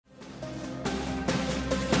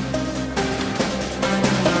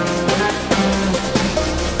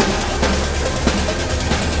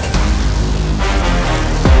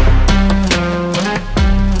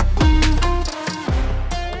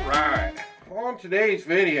On today's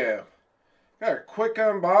video, got a quick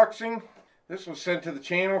unboxing. This was sent to the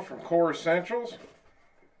channel from Kore Essentials.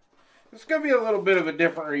 This is going to be a little bit of a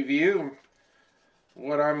different review than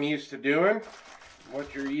what I'm used to doing,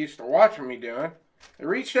 what you're used to watching me doing. They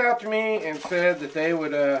reached out to me and said that they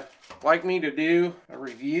would like me to do a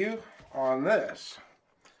review on this.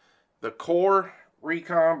 The Kore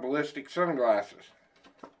Recon Ballistic Sunglasses.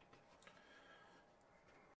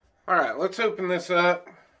 Alright, let's open this up.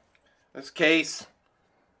 This case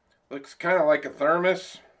looks kind of like a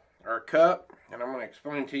thermos or a cup, and I'm going to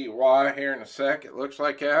explain to you why here in a sec it looks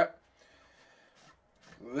like that.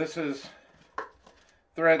 This is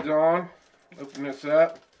threads on. Open this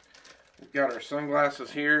up. We've got our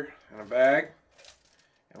sunglasses here in a bag,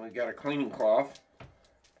 and we've got a cleaning cloth.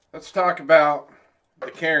 Let's talk about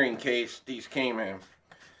the carrying case these came in.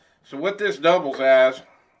 So what this doubles as,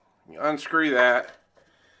 you unscrew that,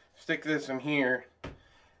 stick this in here,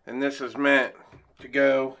 and this is meant to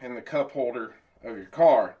go in the cup holder of your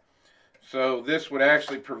car. So this would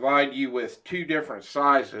actually provide you with two different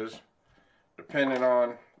sizes depending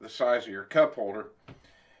on the size of your cup holder.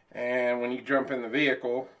 And when you jump in the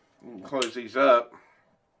vehicle, you can close these up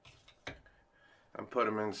and put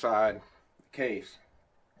them inside the case.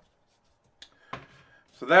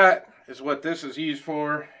 So that is what this is used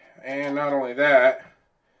for, and not only that,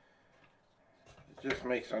 it just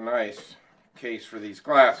makes a nice case for these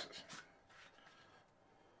glasses.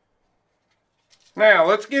 Now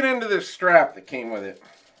let's get into this strap that came with it.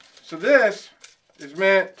 So this is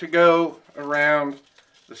meant to go around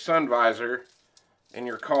the sun visor in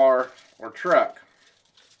your car or truck.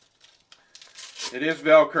 It is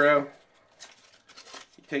Velcro.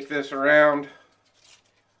 You take this around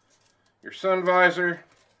your sun visor,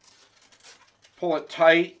 pull it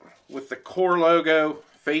tight with the Kore logo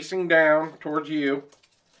facing down towards you.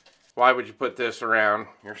 Why would you put this around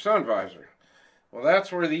your sun visor? Well, that's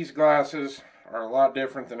where these glasses are a lot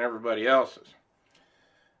different than everybody else's,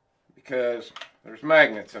 because there's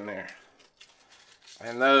magnets in there,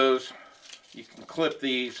 and those, you can clip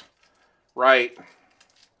these right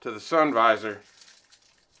to the sun visor,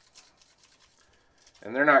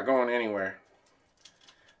 and they're not going anywhere.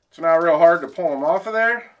 It's not real hard to pull them off of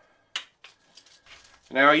there.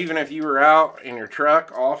 Now, even if you were out in your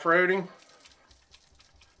truck off-roading,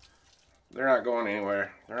 they're not going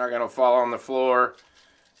anywhere. They're not going to fall on the floor.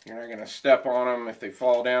 You're not going to step on them if they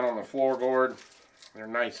fall down on the floorboard. They're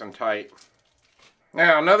nice and tight.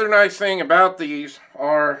 Now, another nice thing about these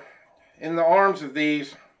are, in the arms of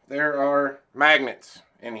these, there are magnets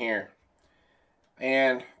in here.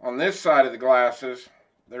 And on this side of the glasses,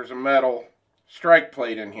 there's a metal strike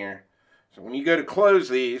plate in here. So when you go to close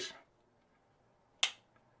these,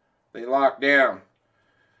 they lock down.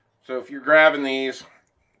 So if you're grabbing these,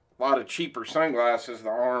 a lot of cheaper sunglasses, the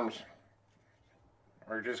arms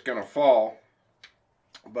are just going to fall.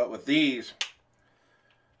 But with these,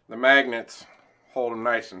 the magnets hold them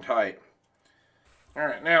nice and tight.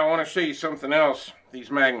 Alright, now I want to show you something else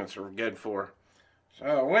these magnets are good for. So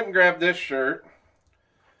I went and grabbed this shirt.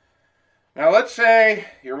 Now let's say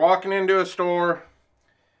you're walking into a store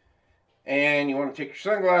and you want to take your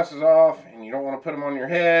sunglasses off and you don't want to put them on your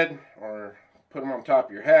head or put them on top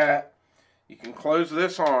of your hat. You can close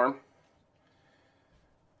this arm,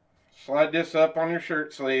 slide this up on your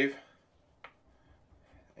shirt sleeve,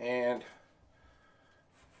 and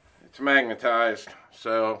it's magnetized,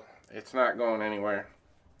 so it's not going anywhere.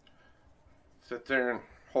 Sit there and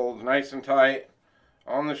hold nice and tight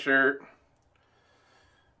on the shirt,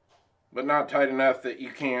 but not tight enough that you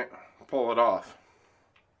can't pull it off.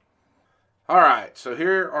 Alright, so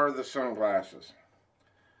here are the sunglasses.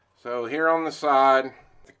 So here on the side,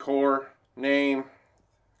 the Kore name,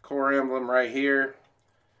 Kore emblem right here.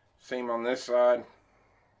 Same on this side.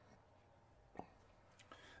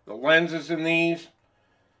 The lenses in these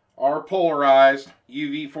are polarized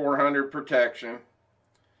UV 400 protection.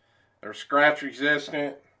 They're scratch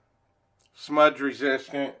resistant, smudge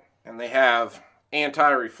resistant, and they have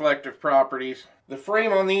anti-reflective properties. The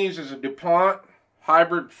frame on these is a DuPont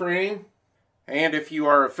hybrid frame, and if you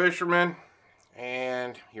are a fisherman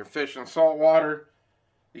and you're fishing saltwater,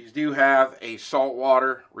 these do have a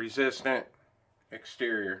saltwater resistant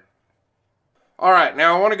exterior. Alright,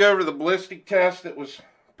 now I want to go over the ballistic test that was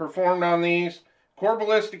performed on these. Kore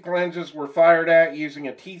ballistic lenses were fired at using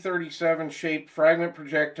a T-37 shaped fragment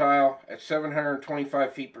projectile at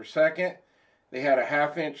 725 feet per second. They had a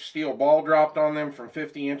 1/2 inch steel ball dropped on them from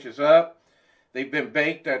 50 inches up. They've been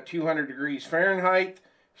baked at 200 degrees Fahrenheit,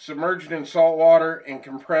 submerged in salt water, and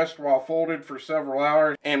compressed while folded for several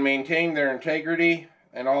hours, and maintained their integrity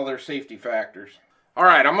and all their safety factors.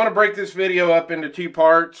 Alright, I'm going to break this video up into two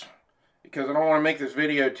parts. because I don't want to make this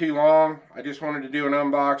video too long. I just wanted to do an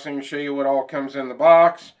unboxing, show you what all comes in the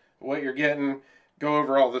box, what you're getting, go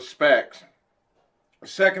over all the specs. The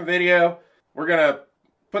second video, we're going to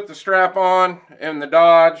put the strap on in the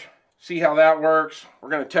Dodge, see how that works. We're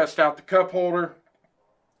going to test out the cup holder.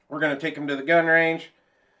 We're going to take them to the gun range,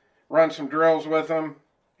 run some drills with them,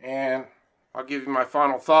 and I'll give you my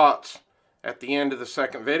final thoughts at the end of the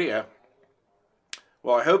second video.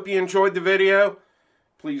 Well, I hope you enjoyed the video.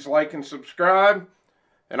 Please like and subscribe,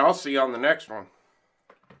 and I'll see you on the next one.